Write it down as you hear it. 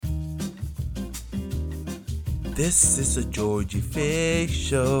This is the Georgie Fix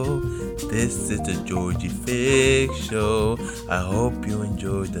Show. This is the Georgie Fix Show. I hope you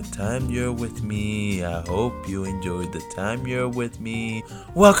enjoyed the time you're with me. I hope you enjoyed the time you're with me.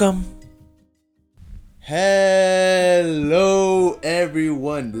 Welcome. Hello,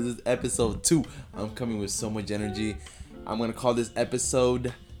 everyone. This is episode 2. I'm coming with so much energy. I'm going to call this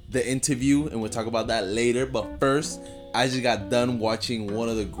episode The Interview, and we'll talk about that later. But first, I just got done watching one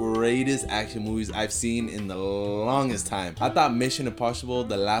of the greatest action movies I've seen in the longest time. I thought Mission Impossible,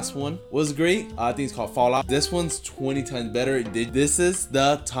 the last one, was great. I think it's called Fallout. This one's 20 times better. This is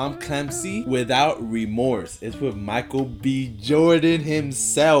the Tom Clancy without remorse. It's with Michael B. Jordan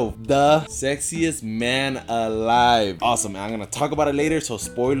himself, the sexiest man alive. Awesome. I'm gonna talk about it later, so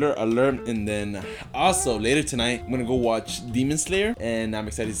spoiler alert. And then also later tonight, I'm gonna go watch Demon Slayer, and I'm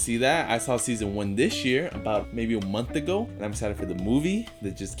excited to see that. I saw season 1 this year, about maybe a month ago, and I'm excited for the movie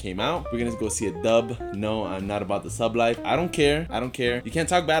that just came out. We're gonna go see a dub. No, I'm not about the sub life. I don't care. You can't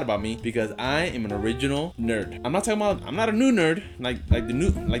talk bad about me because I am an original nerd. I'm not a new nerd like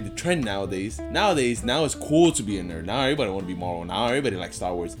the trend nowadays. Now it's cool to be a nerd. Now everybody want to be Marvel. Now everybody likes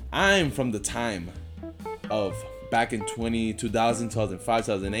Star Wars. I'm from the time of back in 2000, 2005,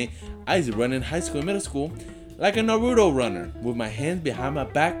 2008. I used to run in high school and middle school like a Naruto runner with my hands behind my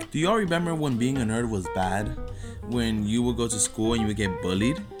back. Do y'all remember when being a nerd was bad? When you would go to school and you would get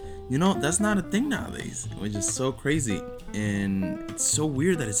bullied? You know, that's not a thing nowadays, which is so crazy. And it's so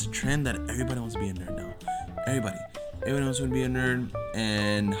weird that it's a trend that everybody wants to be a nerd now. Everybody wants to be a nerd,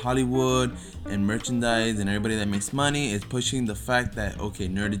 and Hollywood and merchandise and everybody that makes money is pushing the fact that, okay,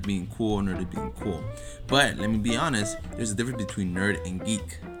 nerd is being cool. But let me be honest, there's a difference between nerd and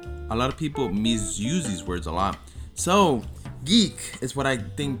geek. A lot of people misuse these words a lot. So, geek is what I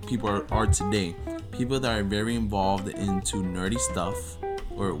think people are today. People that are very involved into nerdy stuff,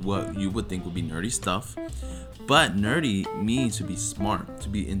 or what you would think would be nerdy stuff. But nerdy means to be smart, to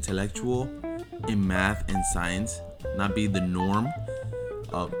be intellectual in math and science, not be the norm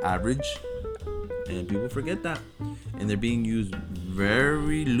of average. And people forget that. And they're being used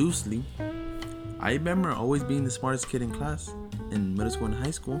very loosely. I remember always being the smartest kid in class in middle school and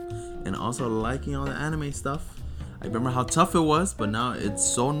high school, and also liking all the anime stuff. I remember how tough it was, but now it's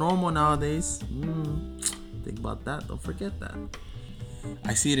so normal nowadays. Think about that. Don't forget that.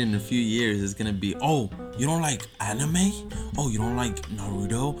 I see it in a few years. It's gonna be, oh, you don't like anime? Oh, you don't like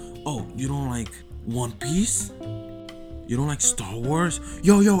Naruto? Oh, you don't like One Piece? You don't like Star Wars?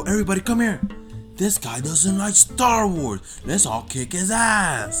 Yo, everybody come here. This guy doesn't like Star Wars. Let's all kick his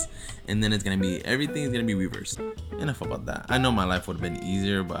ass. And then everything's gonna be reversed. Enough about that. I know my life would have been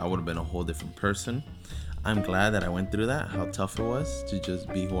easier, but I would have been a whole different person. I'm glad that I went through that, how tough it was to just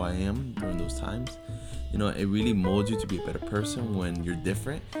be who I am during those times. You know, it really molds you to be a better person when you're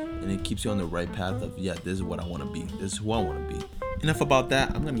different, and it keeps you on the right path of, yeah, this is what I want to be. This is who I want to be. Enough about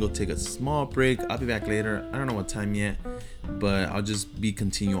that. I'm going to go take a small break. I'll be back later. I don't know what time yet, but I'll just be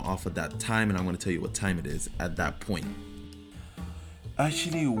continuing off of that time, and I'm going to tell you what time it is at that point.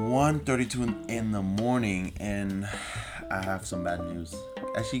 Actually, 1:32 in the morning, and I have some bad news.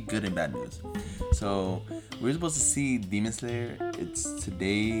 Actually, good and bad news. So we're supposed to see Demon Slayer. It's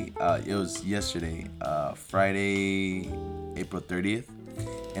today. It was yesterday, Friday, April 30th,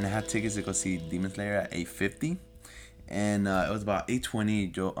 and I had tickets to go see Demon Slayer at 8:50, and it was about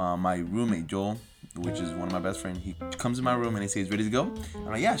 8:20. My roommate Joel, which is one of my best friends, he comes in my room and he says, "Ready to go?" I'm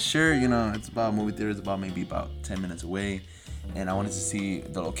like, "Yeah, sure." You know, it's about movie theater. It's about maybe about 10 minutes away, and I wanted to see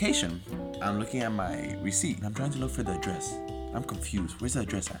the location. I'm looking at my receipt and I'm trying to look for the address. I'm confused. Where's the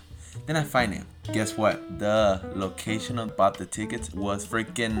address at? Then I find it. Guess what? The location of bought the tickets was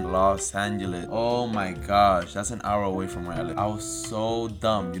freaking Los Angeles. Oh my gosh, that's an hour away from where I live. I was so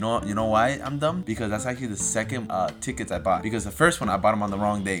dumb. You know why I'm dumb? Because that's actually the second tickets I bought. Because the first one I bought them on the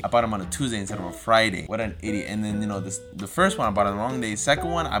wrong day. I bought them on a Tuesday instead of a Friday. What an idiot. And then the first one I bought on the wrong day. Second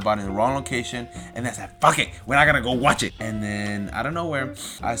one I bought in the wrong location. And I said, fuck it, we're not gonna go watch it. And then out of nowhere,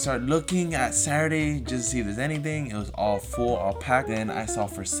 I started looking at Saturday just to see if there's anything. It was all full, all packed. Then I saw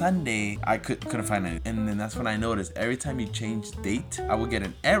for Sunday, I couldn't find it. And then that's when I noticed every time you change date, I would get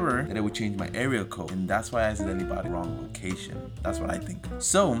an error that it would change my area code. And that's why I accidentally bought the wrong location. That's what I think.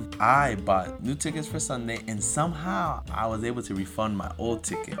 So I bought new tickets for Sunday, and somehow I was able to refund my old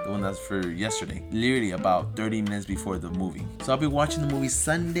ticket, the one that's for yesterday, literally about 30 minutes before the movie. So I'll be watching the movie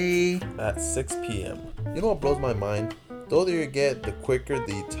Sunday at 6 p.m. You know what blows my mind? The older you get, the quicker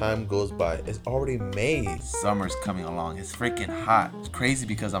the time goes by. It's already May. Summer's coming along. It's freaking hot. It's crazy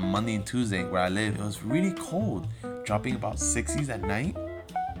because on Monday and Tuesday where I live, it was really cold, dropping about 60s at night.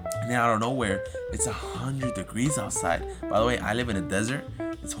 And then out of nowhere, it's 100 degrees outside. By the way, I live in a desert.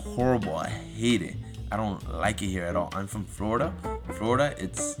 It's horrible. I hate it. I don't like it here at all. I'm from Florida. Florida,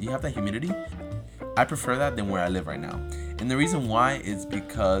 you have that humidity. I prefer that than where I live right now. And the reason why is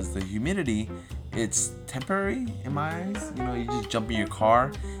because the humidity, it's temporary in my eyes. You just jump in your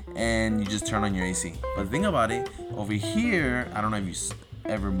car and you just turn on your AC. But the thing about it, over here, I don't know if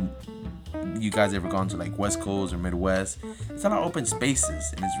you guys ever gone to like West Coast or Midwest. It's a lot of open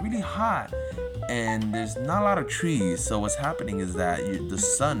spaces and it's really hot and there's not a lot of trees. So what's happening is that the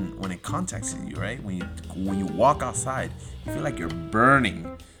sun, when it contacts you, right, when you walk outside, you feel like you're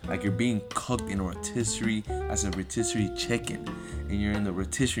burning, like you're being cooked in a rotisserie as a rotisserie chicken, and you're in the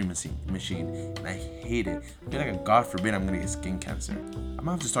rotisserie machine, and I hate it. I feel like, God forbid, I'm gonna get skin cancer. I'm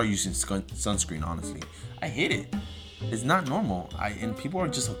gonna have to start using sunscreen, honestly. I hate it. It's not normal. And people are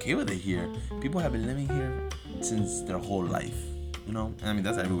just okay with it here. People have been living here since their whole life. I mean,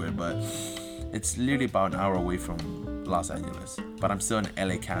 that's everywhere, but it's literally about an hour away from Los Angeles. But I'm still in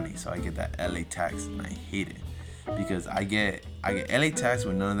LA County, so I get that LA tax, and I hate it because I get LA tax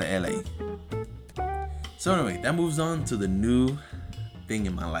with none of the LA. So anyway, that moves on to the new thing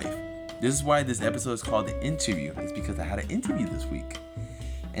in my life. This is why this episode is called The Interview. It's because I had an interview this week.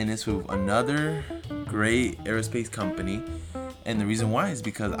 And it's with another great aerospace company. And the reason why is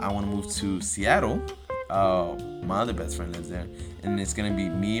because I want to move to Seattle. My other best friend lives there. And it's going to be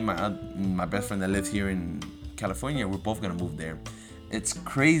me and my best friend that lives here in California. We're both going to move there. It's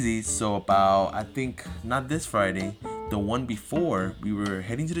crazy. So about, I think, not this Friday, the one before, we were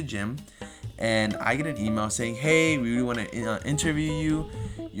heading to the gym. And I get an email saying, hey, we really want to interview you.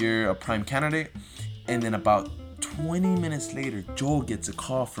 You're a prime candidate. And then about 20 minutes later, Joel gets a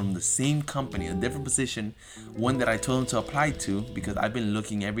call from the same company, a different position, one that I told him to apply to, because I've been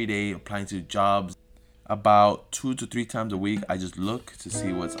looking every day, applying to jobs. About 2 to 3 times a week, I just look to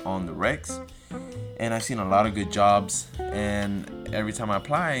see what's on the recs. And I've seen a lot of good jobs. And every time I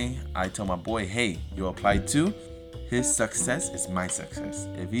apply, I tell my boy, hey, you applied too? His success is my success.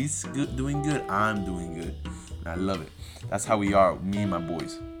 If he's doing good, I'm doing good. And I love it. That's how we are, me and my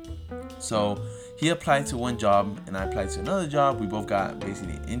boys. So he applied to one job and I applied to another job. We both got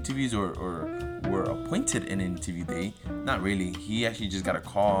basically interviews or were appointed in an interview day. Not really. He actually just got a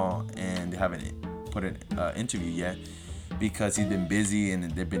call and they haven't put an interview yet because he's been busy and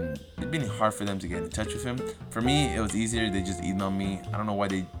it's been hard for them to get in touch with him. For me, it was easier. They just emailed me. I don't know why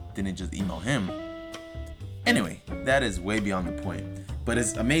they didn't just email him. Anyway, that is way beyond the point. But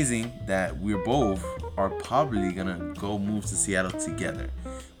it's amazing that we both are probably gonna go move to Seattle together.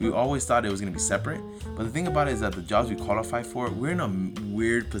 We always thought it was gonna be separate, but the thing about it is that the jobs we qualify for, we're in a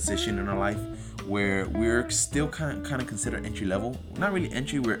weird position in our life where we're still kind of considered entry level. Not really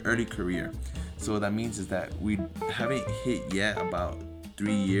entry, we're early career. So what that means is that we haven't hit yet about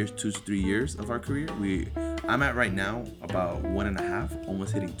 3 years, 2 to 3 years of our career. I'm at right now about 1.5,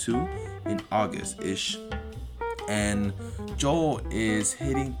 almost hitting 2 in August-ish. And Joel is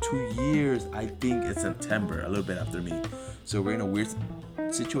hitting 2 years, I think it's September, a little bit after me. So we're in a weird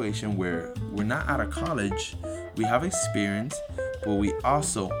situation where we're not out of college, we have experience, but we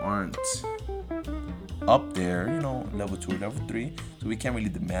also aren't up there, level 2 or level 3, so we can't really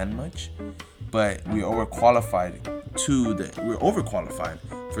demand much. But we're overqualified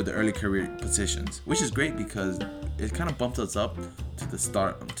for the early career positions, which is great because it kind of bumps us up to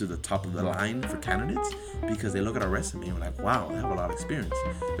the top of the line for candidates, because they look at our resume and we're like, wow, they have a lot of experience.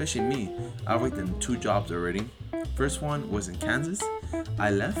 Especially me, I worked in 2 jobs already. First one was in Kansas. I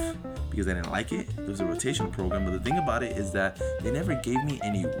left because I didn't like it. It was a rotational program, but the thing about it is that they never gave me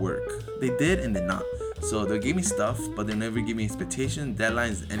any work. They did and did not. So they gave me stuff, but they never gave me expectations,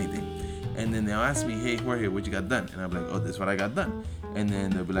 deadlines, anything. And then they'll ask me, hey, Jorge, what you got done? And I'm like, oh, this is what I got done. And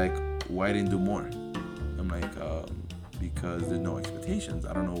then they'll be like, why didn't you do more? I'm like, because there's no expectations.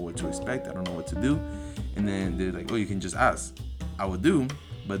 I don't know what to expect. I don't know what to do. And then they're like, oh, you can just ask. I would do,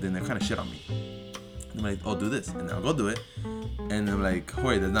 but then they kind of shit on me. I'm like, oh, do this. And then I'll go do it. And they're like,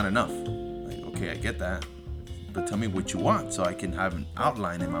 Jorge, that's not enough. I'm like, okay, I get that. But tell me what you want so I can have an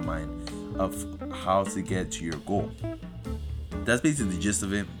outline in my mind of how to get to your goal. That's basically the gist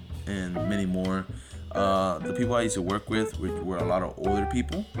of it, and many more. The people I used to work with were a lot of older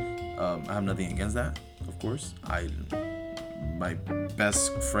people. I have nothing against that, of course. My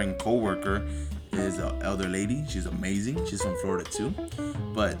best friend co-worker is an elder lady. She's amazing. She's from Florida too.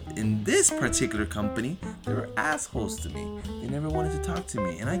 But in this particular company, they were assholes to me. They never wanted to talk to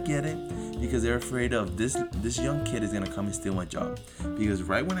me. And I get it, because they're afraid of this young kid is going to come and steal my job. Because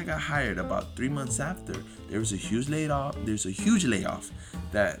right when I got hired, about 3 months after, there was a huge layoff. There's a huge layoff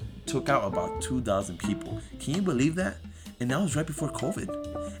that took out about 2,000 people. Can you believe that? And that was right before COVID.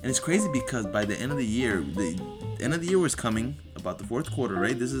 And it's crazy because by the end of the year, was coming, about the 4th quarter,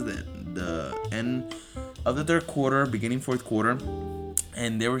 right? This is the end of the third quarter, beginning fourth quarter.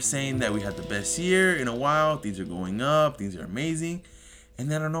 And they were saying that we had the best year in a while. Things are going up. Things are amazing. And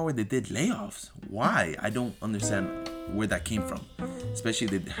then I don't know where they did layoffs. Why? I don't understand where that came from. Especially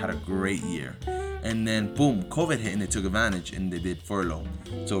they had a great year. And then boom, COVID hit and they took advantage and they did furlough.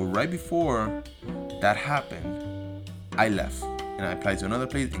 So right before that happened, I left and I applied to another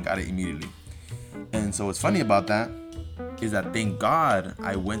place and got it immediately. And so what's funny about that is that thank God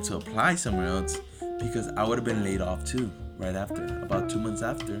I went to apply somewhere else, because I would have been laid off too right after. About 2 months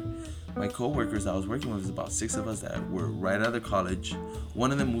after, my co-workers I was working with, was about 6 of us that were right out of college.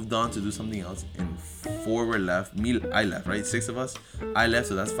 One of them moved on to do something else, and 4 were left. I left, right? 6 of us. I left,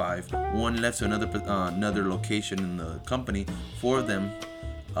 so that's 5. 1 left to another location in the company. 4 of them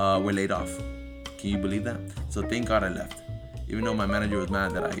were laid off. Can you believe that? So thank God I left. Even though my manager was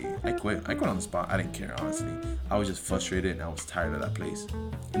mad that I quit. I quit on the spot. I didn't care, honestly. I was just frustrated and I was tired of that place.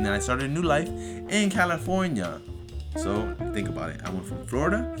 And then I started a new life in California. So think about it. I went from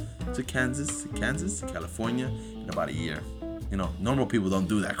Florida to Kansas, to California in about a year. You know, normal people don't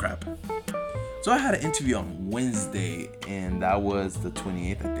do that crap. So I had an interview on Wednesday, and that was the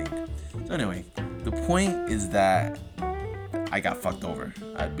 28th, I think. So anyway, the point is that I got fucked over.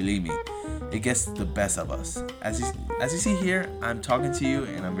 Believe me, it gets the best of us. As you see here, I'm talking to you,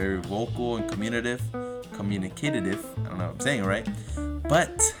 and I'm very vocal and communicative. I don't know if I'm saying it right,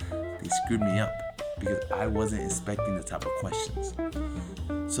 but they screwed me up, because I wasn't expecting the type of questions.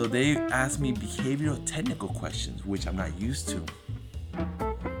 So they asked me behavioral technical questions, which I'm not used to.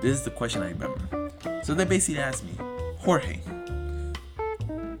 This is the question I remember. So they basically asked me, Jorge,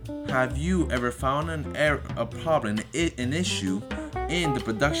 have you ever found a problem, an issue in the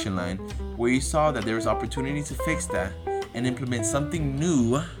production line where you saw that there was opportunity to fix that and implement something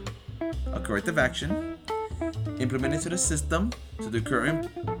new, a corrective action, implement it to the system, to the current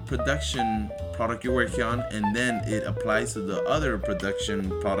production product you're working on, and then it applies to the other production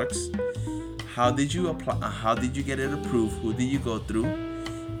products? How did you apply? How did you get it approved? Who did you go through?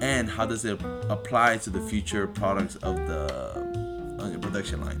 And how does it apply to the future products of on your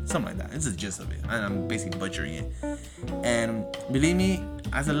production line? Something like that. It's the gist of it. I'm basically butchering it. And believe me,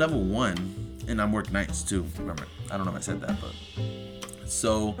 as a level 1, and I'm work nights too. Remember, I don't know if I said that, but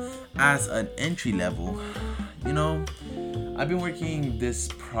so as an entry level, you know, I've been working in this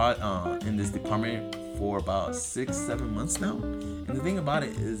department for about 6-7 months now. And the thing about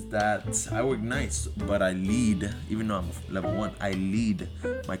it is that I work nights, but I lead, even though I'm level 1, I lead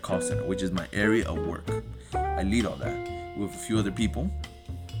my call center, which is my area of work. I lead all that with a few other people.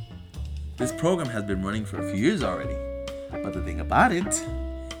 This program has been running for a few years already. But the thing about it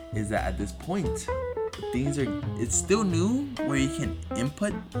is that at this point, it's still new where you can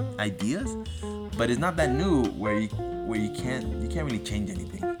input ideas, but it's not that new where you can't really change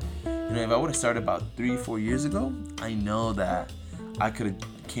anything. You know, if I would have started about 3-4 years ago, I know that I could have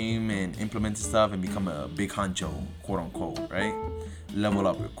came and implemented stuff and become a big honcho, quote unquote, right? Level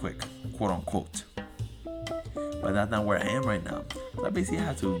up real quick, quote unquote. But that's not where I am right now. So I basically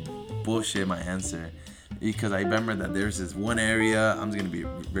had to bullshit my answer, because I remember that there's this one area. I'm just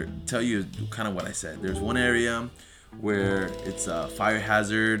gonna tell you kind of what I said. There's one area where it's a fire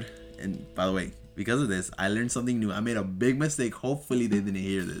hazard, and by the way, because of this, I learned something new. I made a big mistake. Hopefully they didn't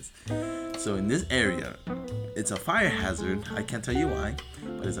hear this. So in this area, it's a fire hazard. I can't tell you why,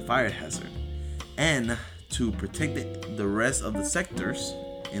 but it's a fire hazard. And to protect the rest of the sectors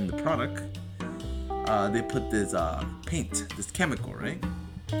in the product, they put this paint, this chemical, right?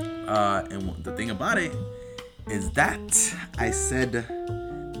 And the thing about it is that I said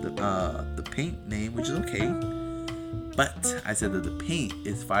the paint name, which is okay, but I said that the paint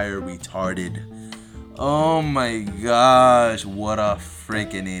is fire retarded. Oh my gosh, what a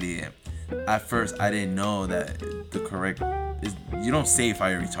freaking idiot. At first, I didn't know that the correct is, you don't say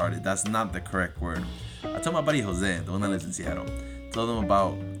fire retarded. That's not the correct word. I told my buddy Jose, the one that lives in Seattle, told him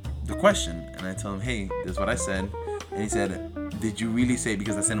about the question, and I told him, hey, this is what I said. And he said, did you really say,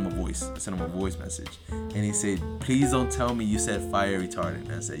 because I sent him a voice message, and he said, please don't tell me you said fire retarded.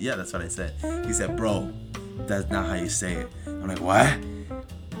 And I said, yeah, that's what I said. He said, bro, that's not how you say it. I'm like, what?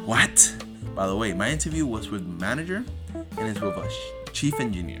 By the way, my interview was with the manager, and it's with a chief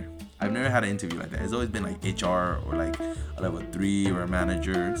engineer. I've never had an interview like that. It's always been like HR or like a level 3 or a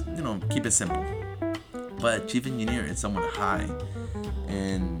manager. You know, keep it simple. But chief engineer is someone high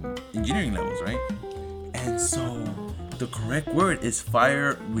in engineering levels, right? And so the correct word is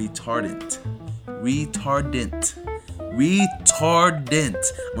fire retardant. Retardant. I'm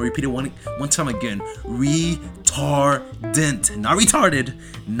gonna repeat it one time again. Retardant. Not retarded.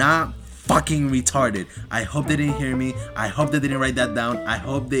 Not fucking retarded. I hope they didn't hear me. I hope they didn't write that down. I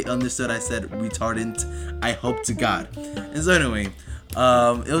hope they understood I said retardant. I hope to God. And so anyway,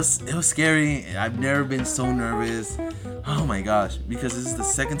 it was scary. I've never been so nervous. Oh my gosh, because this is the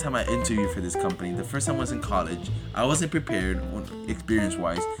second time I interviewed for this company. The first time was in college. I wasn't prepared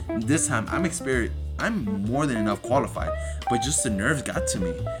experience-wise. This time I'm more than enough qualified, but just the nerves got to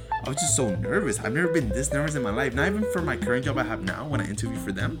me. I was just so nervous. I've never been this nervous in my life. Not even for my current job I have now. When I interview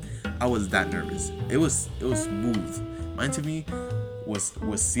for them, I was that nervous. It was smooth. My interview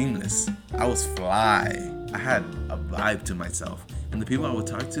was seamless. I was fly. I had a vibe to myself, and the people I would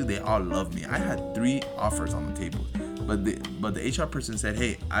talk to, they all loved me. I had 3 offers on the table, but the HR person said,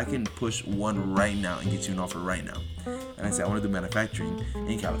 "Hey, I can push one right now and get you an offer right now." And I said, "I want to do manufacturing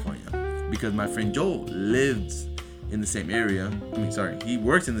in California," because my friend Joel lives in the same area. He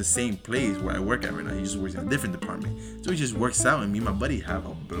works in the same place where I work at right now. He just works in a different department. So it just works out, and me and my buddy have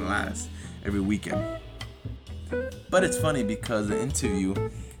a blast every weekend. But it's funny because the interview,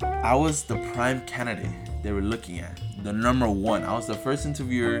 I was the prime candidate they were looking at. The number 1. I was the first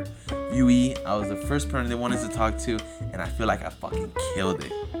interviewee. I was the first person they wanted to talk to, and I feel like I fucking killed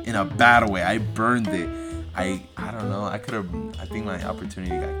it. In a bad way. I burned it. I don't know. I think my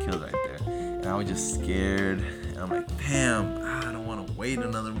opportunity got killed right there. And I was just scared. And I'm like, damn, I don't want to wait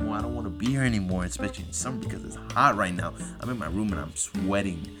another more. I don't want to be here anymore, especially in summer because it's hot right now. I'm in my room and I'm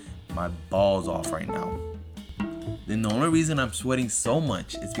sweating my balls off right now. Then the only reason I'm sweating so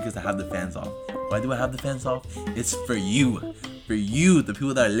much is because I have the fans off. Why do I have the fans off? It's for you. For you, the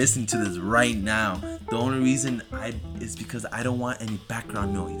people that are listening to this right now. The only reason is because I don't want any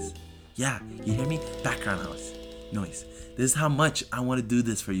background noise. Yeah, you hear me? Background noise. This is how much I want to do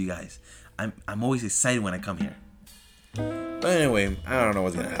this for you guys. I'm always excited when I come here. But anyway, I don't know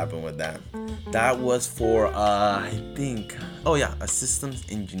what's gonna happen with that. That was for a systems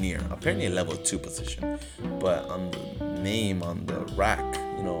engineer. Apparently a level 2 position. But on the name on the rack,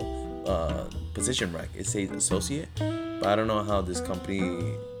 position rack, it says associate. But I don't know how this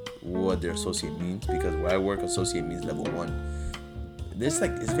company, what their associate means, because where I work, associate means level 1.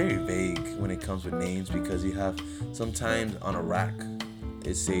 It's very vague when it comes with names, because you have sometimes on a rack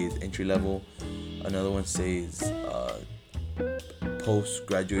it says entry level, another one says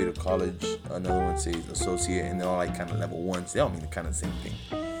postgraduate of college, another one says associate, and they're all like kind of level 1s. They all mean the kind of same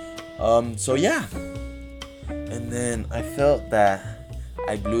thing. So yeah, and then I felt that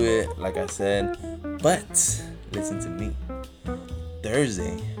I blew it, like I said. But listen to me.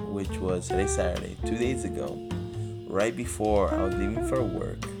 Thursday, which was today's Saturday, 2 days ago, right before I was leaving for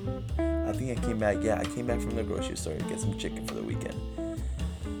work, I think I came back from the grocery store to get some chicken for the weekend.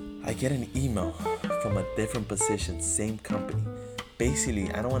 I get an email from a different position, same company.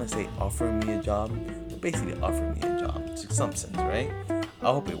 Basically, I don't want to say offering me a job, but basically offering me a job to some sense, right? I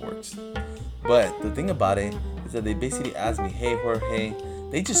hope it works. But the thing about it is that they basically asked me, "Hey Jorge,"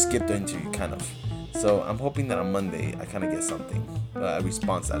 they just skipped the interview kind of. So I'm hoping that on Monday I kind of get something, a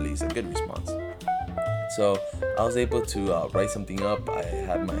response at least, a good response. So I was able to write something up. I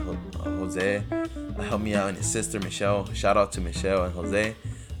had my Jose help me out, and his sister Michelle. Shout out to Michelle and Jose.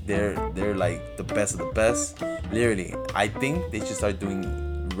 They're like the best of the best. Literally, I think they should start doing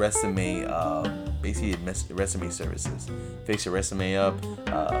resume, basically resume services. Fix your resume up,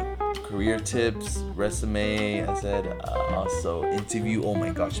 career tips, resume. I said also interview. Oh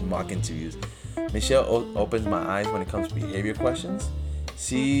my gosh, mock interviews. Michelle opens my eyes when it comes to behavior questions.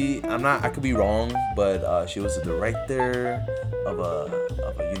 I could be wrong, but she was a director of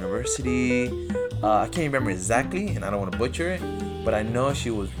a university. I can't remember exactly, and I don't want to butcher it, but I know she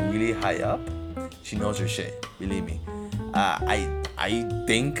was really high up. She knows her shit, believe me. I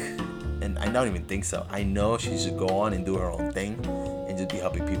think, and I don't even think so, I know she should go on and do her own thing and just be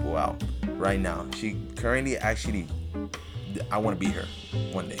helping people out right now. She currently I want to be her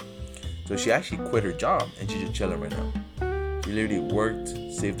one day. So she actually quit her job and she's just chilling right now. She literally worked,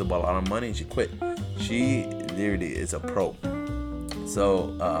 saved up a lot of money, and she quit. She literally is a pro.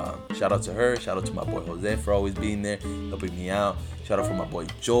 So shout out to her. Shout out to my boy Jose for always being there, helping me out. Shout out for my boy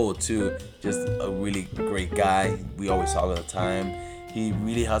Joel too. Just a really great guy. We always talk all the time. He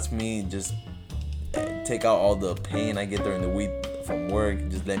really helps me just take out all the pain I get during the week from work.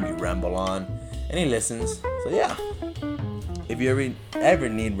 Just let me ramble on, and he listens. So yeah, if you ever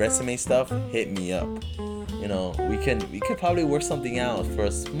need resume stuff, hit me up. We could probably work something out for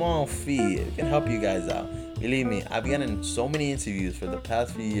a small fee. It can help you guys out. Believe me, I've gotten so many interviews for the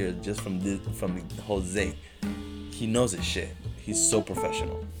past few years just from Jose. He knows his shit. He's so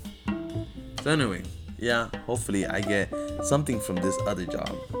professional. So anyway, yeah, hopefully I get something from this other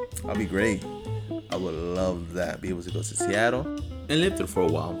job. I'll be great. I would love that. Be able to go to Seattle and live there for a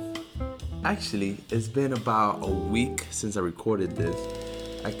while. actually, it's been about a week since I recorded this.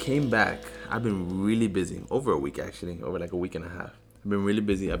 I came back. I've been really busy. Over a week, actually. Over like a week and a half. I've been really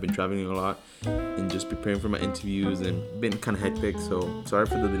busy. I've been traveling a lot and just preparing for my interviews and been kind of hectic. So sorry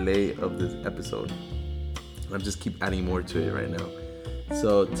for the delay of this episode. I just keep adding more to it right now.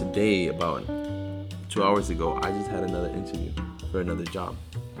 So today, about 2 hours ago, I just had another interview for another job.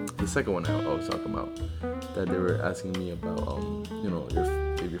 The second one I was talking about, that they were asking me about,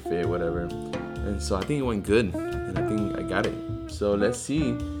 if you're fit, whatever. And so I think it went good, and I think I got it. So let's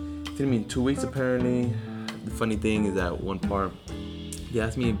see. It's gonna be in 2 weeks apparently. The funny thing is that one part, they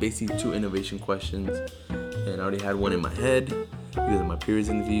asked me basically 2 innovation questions, and I already had one in my head because of my previous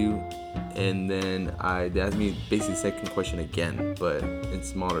interview. And then they asked me basically the second question again, but in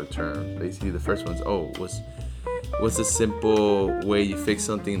smaller terms. Basically, the first one's, what's a simple way you fix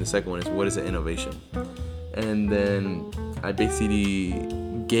something? And the second one is, what is an innovation? And then I basically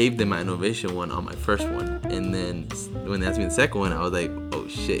gave them my innovation one on my first one. And then when they asked me the second one, I was like, oh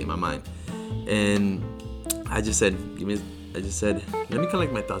shit, in my mind. And I just said, let me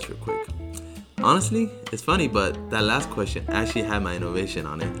collect my thoughts real quick. Honestly, it's funny, but that last question actually had my innovation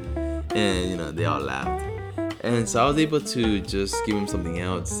on it. And, they all laughed. And so I was able to just give them something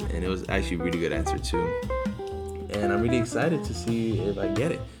else. And it was actually a really good answer, too. And I'm really excited to see if I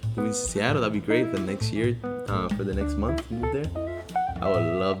get it. Moving to Seattle, that'd be great for the next year, for the next month, move there. I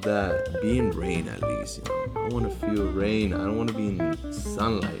would love that. Be in rain at least, I want to feel rain. I don't want to be in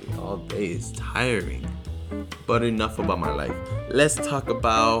sunlight all day. It's tiring. But enough about my life. Let's talk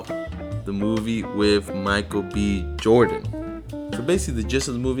about the movie with Michael B. Jordan. So basically the gist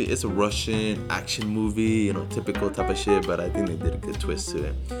of the movie, it's a Russian action movie, typical type of shit, but I think they did a good twist to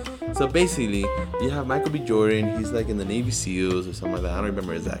it. So basically, you have Michael B. Jordan, he's like in the Navy SEALs or something like that, I don't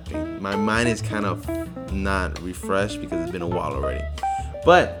remember exactly. My mind is kind of not refreshed because it's been a while already.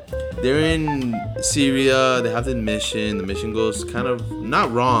 But they're in Syria, they have the mission goes kind of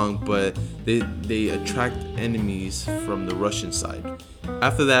not wrong, but they attract enemies from the Russian side.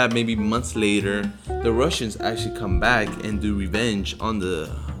 After that, maybe months later, the Russians actually come back and do revenge on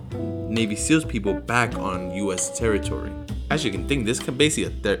the Navy SEALs people back on U.S. territory. As you can think, this can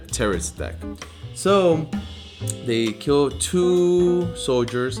basically a terrorist attack. So they kill 2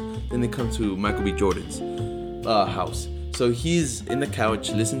 soldiers, then they come to Michael B. Jordan's house. So he's in the couch,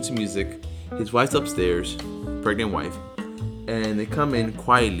 listening to music. His wife's upstairs, pregnant wife, and they come in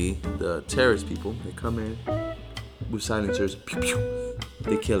quietly. The terrorist people, they come in with silencers. Pew, pew.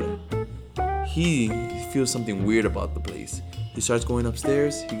 They kill her. He feels something weird about the place. He starts going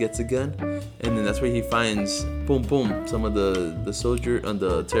upstairs. He gets a gun, and then that's where he finds some of the soldier and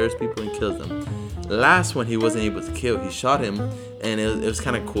the terrorist people and kills them. The last one he wasn't able to kill. He shot him, and it was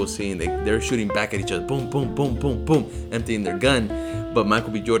kind of cool seeing they were shooting back at each other. Boom, boom, boom, boom, boom, emptying their gun. But Michael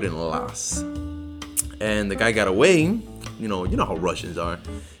B. Jordan lost, and the guy got away. You know how Russians are.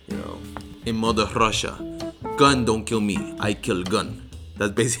 In Mother Russia, gun don't kill me, I kill gun.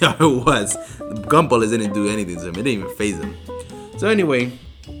 That's basically how it was. The gun bullets didn't do anything to him. It didn't even faze him. So anyway,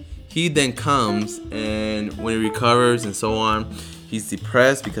 he then comes, and when he recovers and so on, he's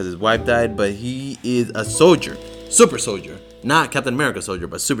depressed because his wife died, but he is a soldier, super soldier, not Captain America soldier,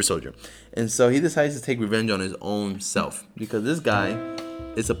 but super soldier. And so he decides to take revenge on his own self because this guy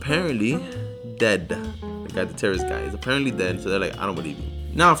is apparently dead. The terrorist guy is apparently dead. So they're like, I don't believe you.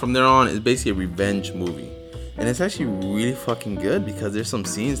 Now from there on, it's basically a revenge movie. And it's actually really fucking good because there's some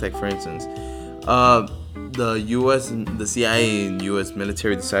scenes, like for instance, the U.S. and the CIA and U.S.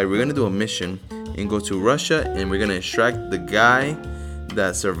 military decided we're gonna do a mission and go to Russia and we're gonna extract the guy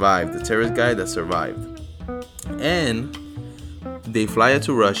that survived, the terrorist guy that survived. And they fly out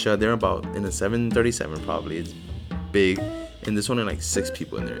to Russia. They're about in a 737 probably. It's big, and there's only like 6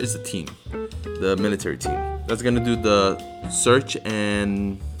 people in there. It's a team, the military team that's gonna do the search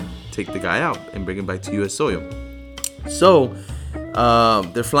and take the guy out and bring him back to U.S. soil. So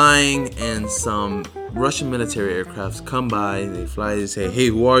they're flying, and some Russian military aircrafts come by. They fly. They say, "Hey,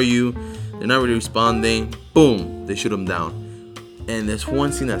 who are you?" They're not really responding. Boom! They shoot them down. And there's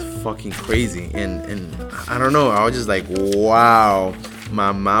one scene that's fucking crazy, and I don't know. I was just like, wow.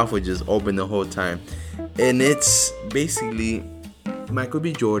 My mouth was just open the whole time. And it's basically Michael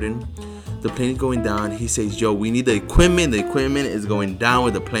B. Jordan. The plane is going down. He says, yo, we need the equipment. The equipment is going down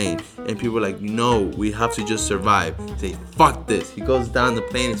with the plane. And people are like, no, we have to just survive. He says, fuck this. He goes down. The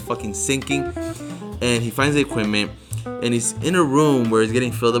plane is fucking sinking. And he finds the equipment. And he's in a room where it's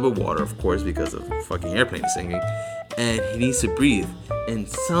getting filled up with water, of course, because of the fucking airplane sinking. And he needs to breathe. And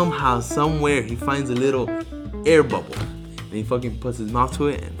somehow, somewhere, he finds a little air bubble. And he fucking puts his mouth to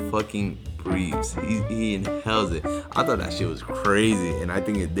it and fucking breathes. He inhales it. I thought that shit was crazy, and I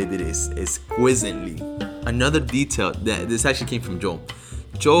think they did it exquisitely. Another detail that this actually came from Joel.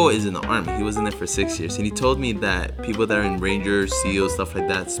 Joel is in the army. He was in there for 6 years, and he told me that people that are in Rangers, SEALs, stuff like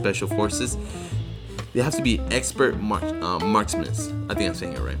that, special forces, they have to be expert marksmen. I think I'm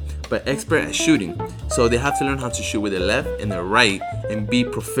saying it right. But expert at shooting. So they have to learn how to shoot with their left and their right and be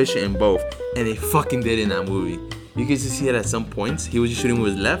proficient in both. And they fucking did it in that movie. You can just see it at some points. He was just shooting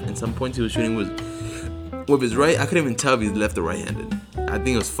with his left, and some points he was shooting with his right. I couldn't even tell if he's left or right-handed. I think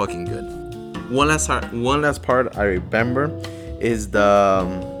it was fucking good. One last part I remember is they're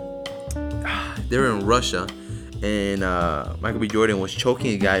in Russia, and Michael B. Jordan was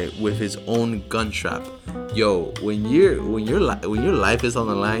choking a guy with his own gun strap. Yo, when your life is on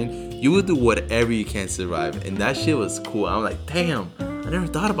the line, you will do whatever you can to survive, and that shit was cool. I'm like, damn, I never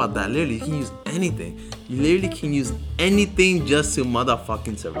thought about that. Literally, you can use anything. You literally can use anything just to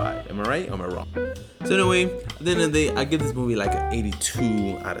motherfucking survive. Am I right or am I wrong? So anyway, at the end of the day, I give this movie like an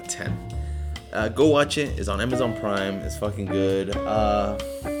 82 out of 10. Go watch it. It's on Amazon Prime. It's fucking good.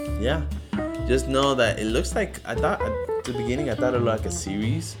 Yeah. Just know that it looks like, I thought at the beginning it looked like a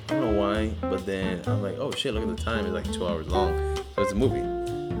series. I don't know why, but then I'm like, oh shit, look at the time. It's like 2 hours long. So it's a movie.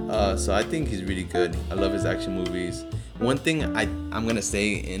 So I think he's really good. I love his action movies. One thing I'm gonna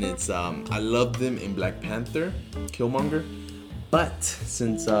say, and it's I loved him in Black Panther, Killmonger, but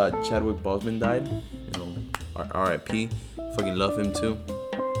since Chadwick Boseman died, you know, R.I.P. Fucking love him too.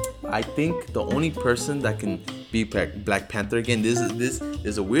 I think the only person that can be Black Panther again, this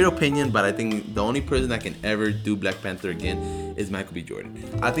is a weird opinion, but I think the only person that can ever do Black Panther again is Michael B.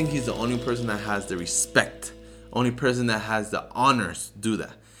 Jordan. I think he's the only person that has the respect, only person that has the honors to do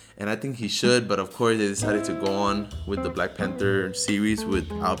that. And I think he should, but of course they decided to go on with the Black Panther series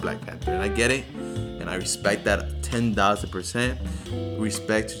without Black Panther. And I get it, and I respect that 10,000%.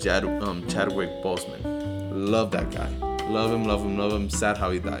 Respect to Chadwick Boseman. Love that guy. Love him. Sad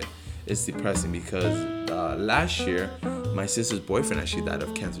how he died. It's depressing because last year, my sister's boyfriend actually died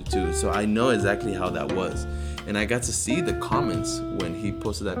of cancer too. So I know exactly how that was. And I got to see the comments when he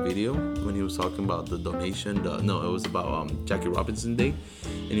posted that video, when he was talking about the donation. It was about Jackie Robinson Day.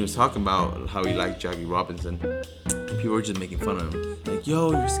 And he was talking about how he liked Jackie Robinson. And people were just making fun of him. Like,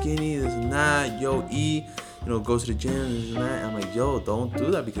 yo, you're skinny, this and that. Yo, go to the gym, this and that. I'm like, yo, don't do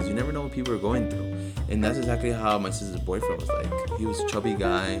that because you never know what people are going through. And that's exactly how my sister's boyfriend was like. He was a chubby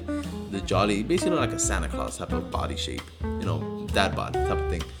guy, the jolly, basically like a Santa Claus type of body shape. Dad bod type of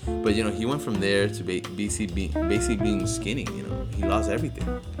thing. But, he went from there to basically being skinny, He lost everything.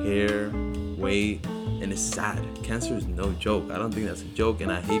 Hair, weight, and it's sad. Cancer is no joke. I don't think that's a joke,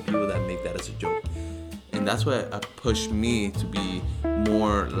 and I hate people that make that as a joke. And that's why it pushed me to be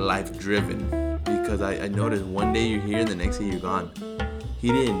more life-driven. Because I noticed one day you're here and the next day you're gone. He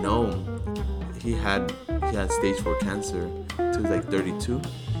didn't know he had stage 4 cancer till he was like 32,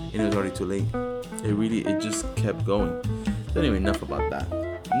 and it was already too late. It just kept going. So anyway, enough about that.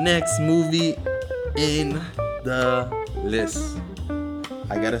 Next movie in the list.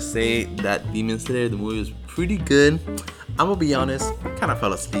 I gotta say that Demon Slayer, the movie was pretty good. I'm gonna be honest, I kind of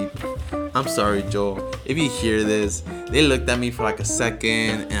fell asleep. I'm sorry, Joel. If you hear this, they looked at me for like a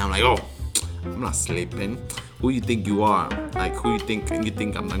second, and I'm like, oh, I'm not sleeping. Who you think you are? Like, who you think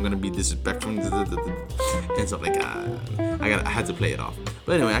I'm not gonna be disrespectful and stuff like that. I had to play it off.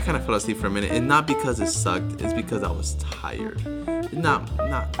 But anyway, I kind of fell asleep for a minute, and not because it sucked. It's because I was tired. It's not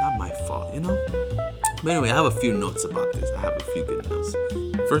my fault, But anyway, I have a few notes about this. I have a few good notes.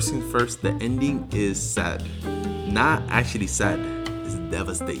 First things first, the ending is sad. Not actually sad. It's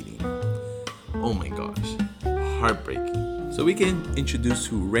devastating. Oh my gosh, heartbreaking. So we can introduce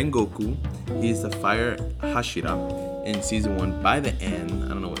to Rengoku. He's the fire Hashira in season 1 by the end. I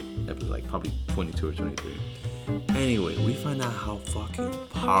don't know what episode, like probably 22 or 23. Anyway, we find out how fucking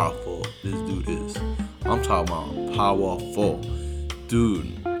powerful this dude is. I'm talking about powerful. Dude,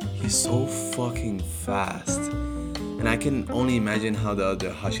 he's so fucking fast. And I can only imagine how the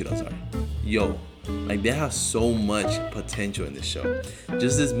other Hashiras are. Yo, like they have so much potential in this show.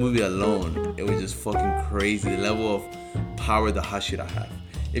 Just this movie alone, it was just fucking crazy. The level of power the Hashira have.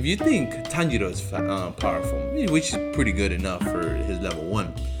 If you think Tanjiro is powerful, which is pretty good enough for his level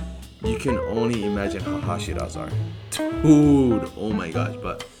 1, you can only imagine how Hashiras are. Dude, oh my gosh.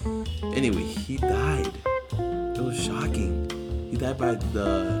 But anyway, he died. It was shocking. He died by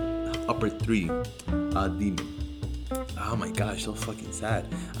the upper 3 demon. Oh my gosh, so fucking sad.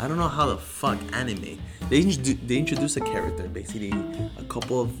 I don't know how the fuck anime. They introduce a character, basically a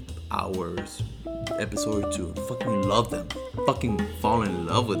couple of hours, episode or 2. Fucking love them. Fucking fall in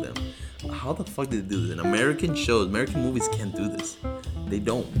love with them. How the fuck did they do this? In American shows, American movies can't do this. They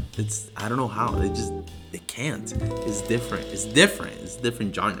don't. I don't know how. They can't. It's different. It's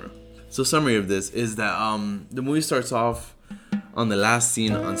different genre. So summary of this is that the movie starts off on the last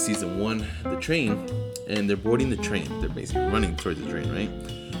scene on season 1, the train, and they're boarding the train. They're basically running towards the train, right?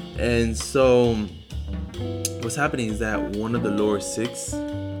 And so what's happening is that one of the lower 6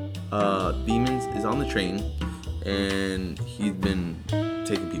 demons is on the train, and he's been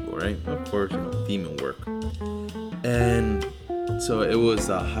taking people, right? Of course, demon work. And so it was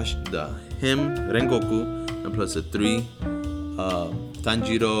him, Rengoku, and plus the 3,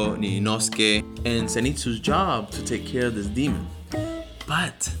 Tanjiro, Inosuke, and Zenitsu's job to take care of this demon.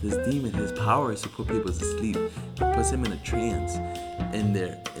 But this demon, his power is to put people to sleep. He puts them in a trance, in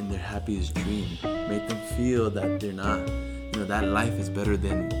their happiest dream, make them feel that they're not, that life is better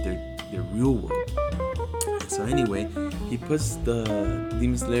than their real world. And so anyway, he puts the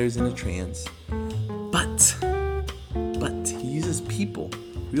demon slayers in a trance, but he uses people,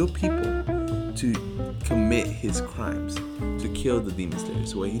 real people, to commit his crimes, to kill the demon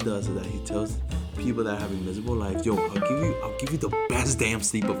slayers. So what he does is that he tells people that are having miserable lives, yo, I'll give you the best damn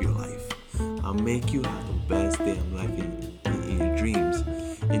sleep of your life. I'll make you have the best damn life in your dreams.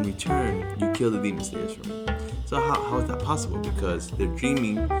 In return, you kill the demon slayers for me. So how is that possible? Because they're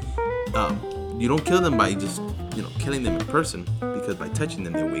dreaming. You don't kill them by just killing them in person, because by touching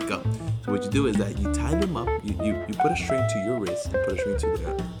them they wake up. So what you do is that you tie them up, you put a string to your wrist and put a string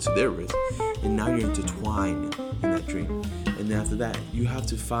to their wrist, and now you're intertwined in that dream. And then after that, you have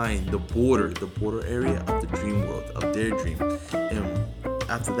to find the border area of the dream world, of their dream. And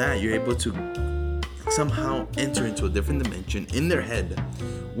after that, you're able to somehow enter into a different dimension in their head,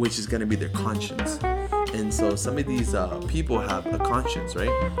 which is going to be their conscience. And so some of these people have a conscience, right,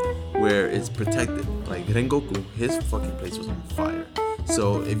 where it's protected. Like Rengoku, his fucking place was on fire.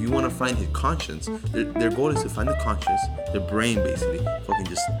 So if you want to find his conscience, their goal is to find the conscience, their brain basically, fucking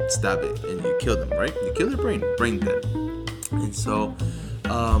just stab it and you kill them, right? You kill their brain dead. And so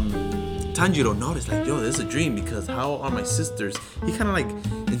Tanjiro noticed, like, yo, this is a dream, because how are my sisters? He kind of like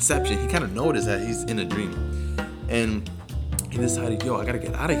Inception. He kind of noticed that he's in a dream, and he decided, yo, I gotta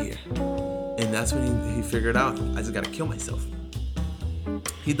get out of here. And that's when he figured out, I just gotta kill myself.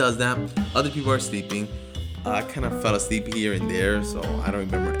 He does that. Other people are sleeping. I kind of fell asleep here and there, so I don't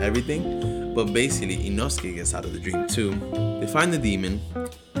remember everything. But basically, Inosuke gets out of the dream too. They find the demon,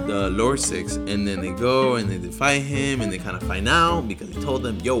 the lower 6, and then they go and they fight him, and they kind of find out because he told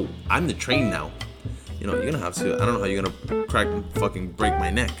them, yo, I'm the train now. You're gonna have to, I don't know how you're gonna fucking break my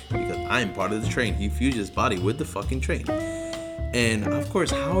neck, because I'm part of the train. He fused his body with the fucking train. And of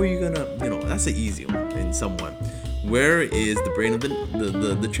course, how are you gonna, that's an easy one in somewhat. Where is the brain of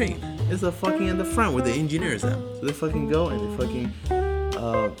the train? It's fucking in the front where the engineers at. So they fucking go and they fucking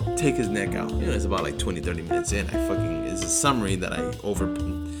take his neck out. It's about like 20-30 minutes in. It's a summary that I'm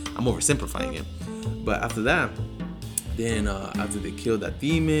oversimplifying it. But after that, then after they kill that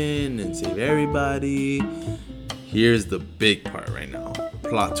demon and save everybody, here's the big part right now.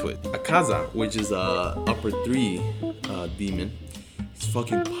 Plot twist. Akaza, which is upper 3 demon, is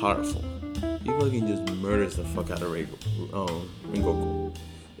fucking powerful. He fucking just murders the fuck out of Rengoku.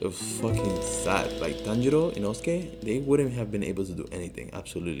 It was fucking sad. Like Tanjiro, Inosuke, they wouldn't have been able to do anything.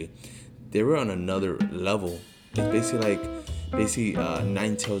 Absolutely, they were on another level. It's basically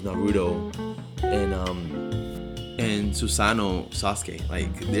Nine-Tails Naruto and Susanoo Sasuke.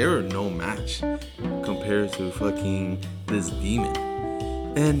 Like, they were no match compared to fucking this demon.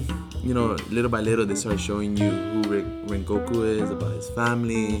 And little by little, they start showing you who Rengoku is, about his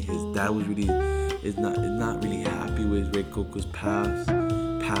family. His dad was not really happy with Rengoku's path.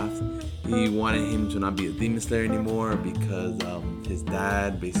 He wanted him to not be a demon slayer anymore because his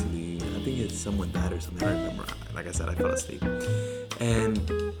dad basically, I think someone died or something. I don't remember. Like I said, I fell asleep. And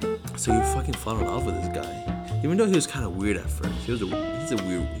so you fucking fall in love with this guy, even though he was kind of weird at first. He's a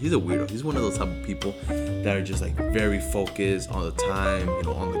weirdo. He's one of those type of people that are just like very focused all the time,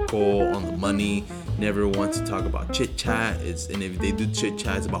 on the goal, on the money. Never want to talk about chit chat. And if they do chit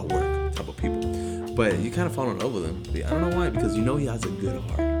chat, it's about work type of people. But you kind of fall in love with him. I don't know why, because he has a good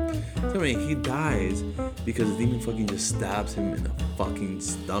heart. So he dies because the demon fucking just stabs him in the fucking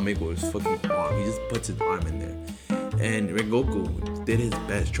stomach with his fucking arm. He just puts his arm in there. And Rengoku did his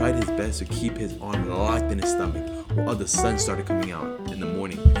best, tried his best to keep his arm locked in his stomach while the sun started coming out in the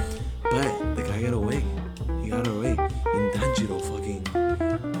morning. But the guy got away. He got away. And Tanjiro fucking,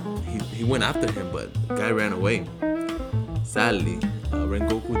 he went after him, but the guy ran away. Sadly,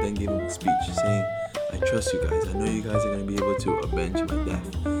 Rengoku then gave him a speech saying, I trust you guys. I know you guys are going to be able to avenge my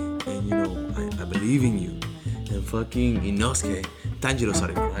death. And, I believe in you. And fucking Inosuke Tanjiro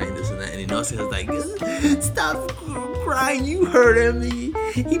started crying, this and that, and Inosuke was like, stop crying, you heard him,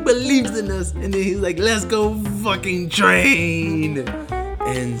 he believes in us. And then he's like, let's go fucking train.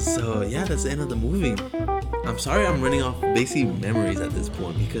 And so yeah, that's the end of the movie. I'm sorry I'm running off basic memories at this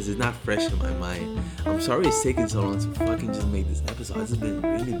point because it's not fresh in my mind. I'm sorry it's taking so long to fucking just make this episode. I've just been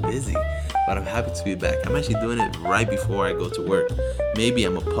really busy, but I'm happy to be back. I'm actually doing it right before I go to work. Maybe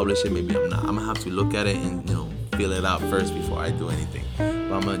I'm gonna publish it, maybe I'm not. I'm gonna have to look at it and feel it out first before I do anything.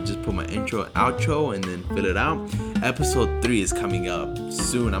 But I'm gonna just put my intro, outro, and then fill it out. Episode 3 is coming up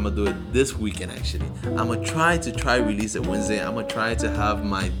soon. I'm gonna do it this weekend actually. I'm gonna try release it Wednesday. I'm gonna try to have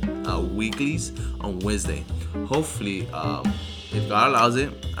my weeklies on Wednesday. Hopefully, if God allows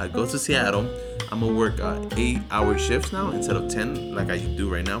it, I go to Seattle. I'm gonna work 8-hour shifts now instead of 10 like I do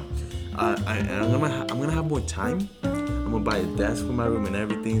right now. And I'm gonna have more time. I'm gonna buy a desk for my room and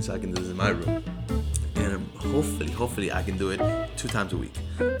everything so I can do this in my room. And hopefully I can do it 2 times a week.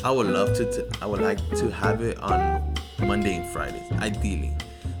 I would love to. I would like to have it on Monday and Fridays, ideally.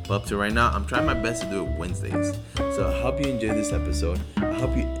 But up to right now, I'm trying my best to do it Wednesdays. So I hope you enjoyed this episode. I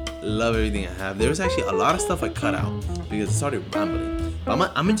hope you love everything I have. There was actually a lot of stuff I cut out because it started rambling.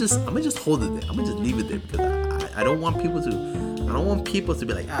 But I'm gonna just hold it there. I'm gonna just leave it there because I don't want people to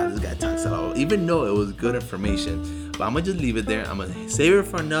be like, this guy talks about, even though it was good information. But I'm gonna just leave it there. I'm gonna save it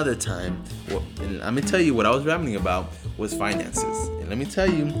for another time. And I'm gonna tell you what I was rambling about was finances. And let me tell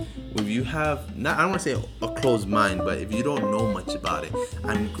you, if you have I don't want to say a closed mind, but if you don't know much about it,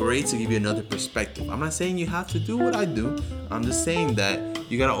 I'm great to give you another perspective. I'm not saying you have to do what I do. I'm just saying that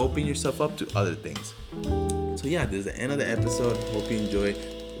you gotta open yourself up to other things. So yeah, this is the end of the episode. Hope you enjoyed.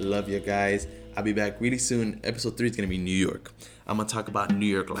 Love you guys. I'll be back really soon. Episode 3 is gonna be New York. I'm gonna talk about New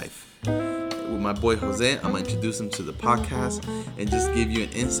York life with my boy Jose. I'm gonna introduce him to the podcast and just give you an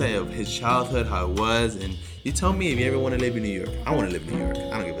insight of his childhood, how it was. And you tell me if you ever want to live in New York. I want to live in New York.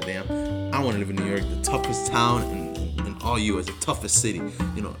 I don't give a damn. I want to live in New York, the toughest town in all U.S., the toughest city.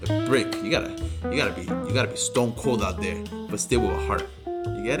 A brick. You gotta be stone cold out there, but still with a heart.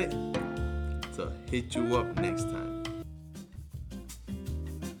 You get it? So hit you up next time.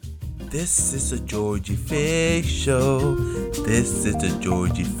 This is the Georgie Fix Show. This is the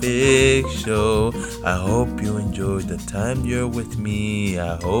Georgie Fix Show. I hope you enjoyed the time you're with me.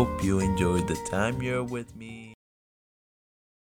 I hope you enjoyed the time you're with me.